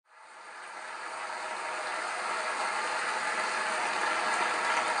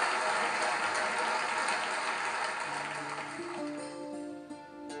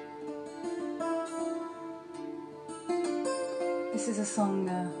is a song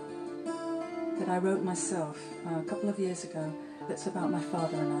that I wrote myself a couple of years ago that's about my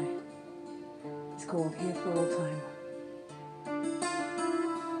father and I. It's called Here for All Time.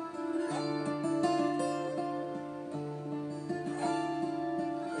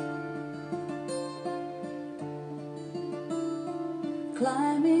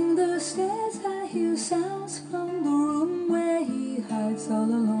 Climbing the stairs, I hear sounds from the room where he hides all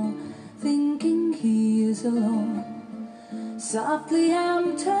alone, thinking he is alone. Softly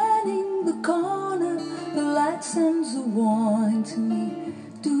I'm turning the corner, the light sends a warning to me,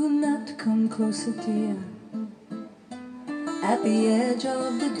 do not come closer, dear. At the edge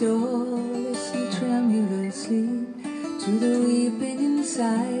of the door, listen tremulously to the weeping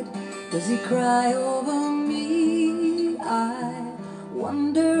inside. Does he cry over me? I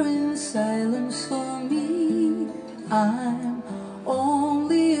wonder in silence, for me I'm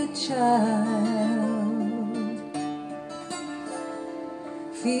only a child,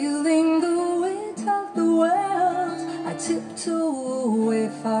 feeling the weight of the world. I tiptoe away,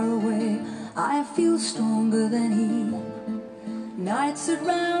 far away. I feel stronger than he. Knights at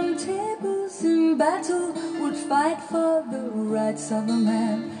round tables in battle would fight for the rights of a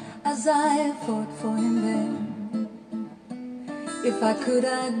man, as I fought for him then. If I could,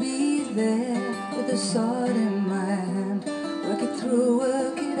 I'd be there with a sword in my hand, work it through,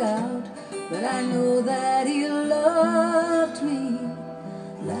 work it out. But I know that he loved me.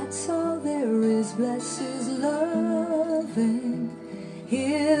 That's all there is, bless his loving,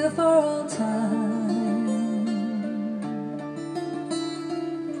 here for all time.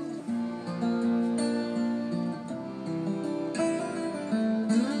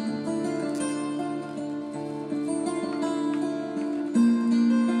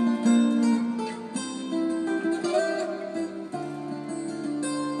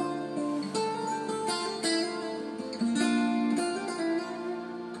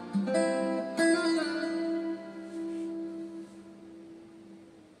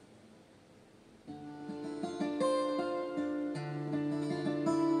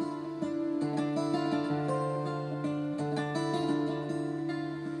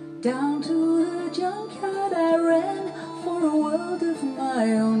 Down to the junkyard I ran, for a world of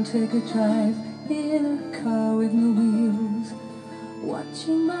my own. Take a drive in a car with no wheels,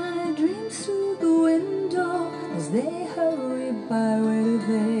 watching my dreams through the window as they hurry by. Where do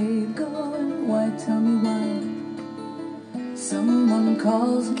they go and why? Tell me why. Someone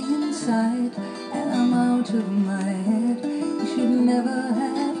calls me inside and I'm out of my head. He should never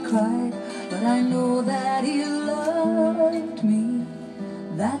have cried, but I know that he loved me.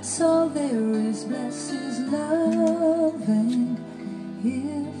 That's all there is, bless his loving,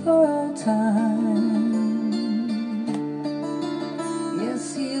 here for all time.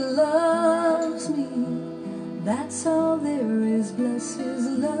 Yes, he loves me. That's all there is, bless his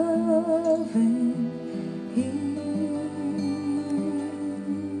loving, here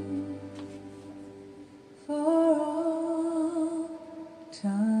for all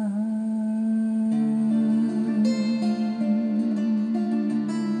time.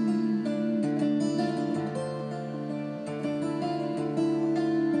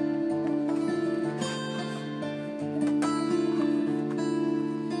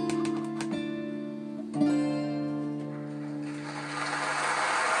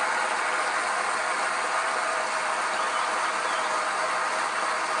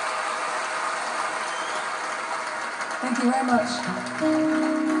 Thank you very much.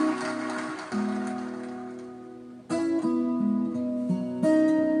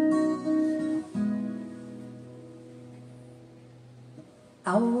 I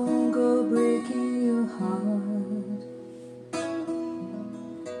won't go breaking your heart.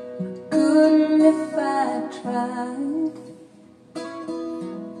 Couldn't if I tried.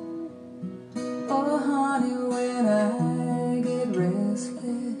 Oh honey, when I get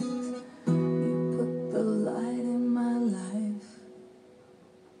restless, you put the light in my life.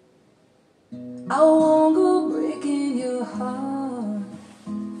 I won't go breaking your heart.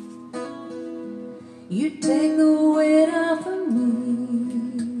 You take the weight off of me.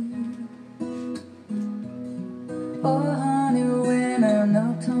 Oh honey, when I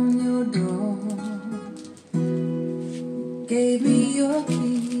knocked on your door, gave me your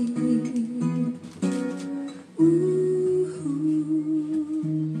key. Ooh,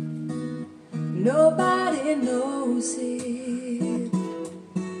 nobody knows it,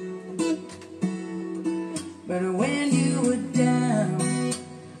 but when you were down,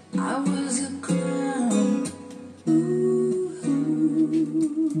 I was a crown. Ooh.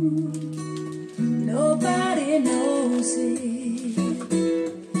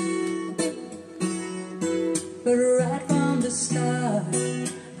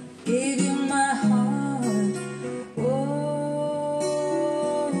 gave you my heart. Oh,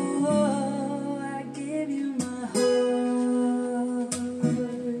 I gave you my heart.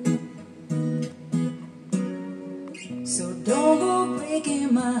 So don't go breaking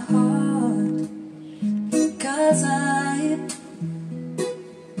my heart, 'cause I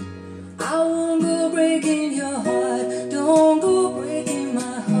won't go breaking your heart. Don't go breaking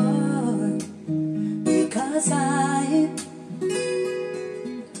my heart, because I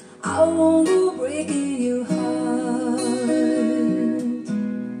won't go breaking your heart.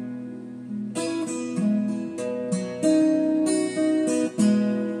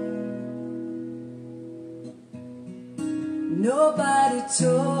 Nobody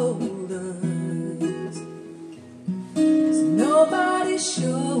told us, nobody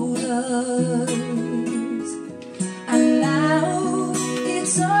showed us, and now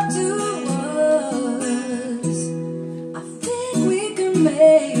it's up to us. I think we can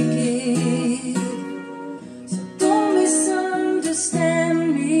make it, so don't misunderstand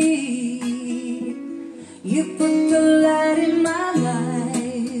me. You put the light in my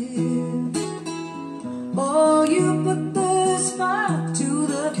life, oh, you put the spark to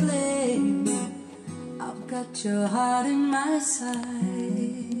the flame. I've got your heart in my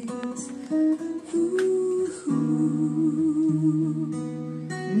sights. Ooh,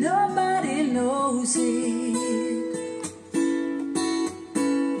 nobody knows it,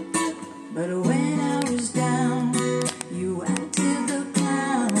 but when I was down, you acted the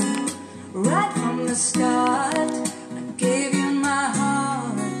clown. Right from the start, I gave you my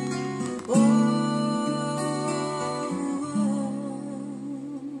heart. Oh,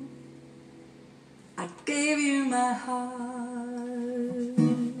 I gave you my heart.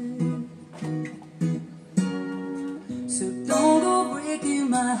 So don't go breaking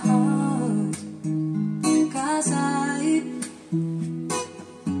my heart, 'cause I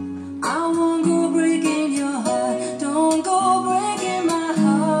won't go breaking your heart. Don't go breaking my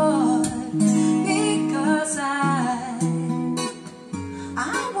heart, because I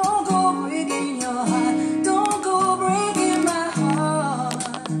won't go breaking your heart. Don't go breaking my heart,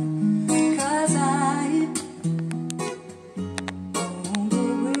 'cause I won't go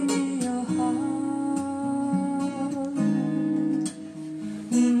breaking your heart.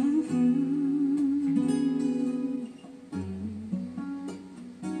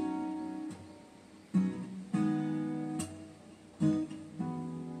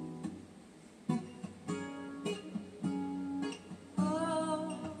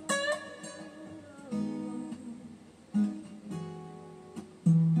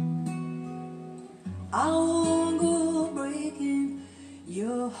 I won't go breaking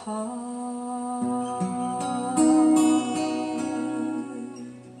your heart.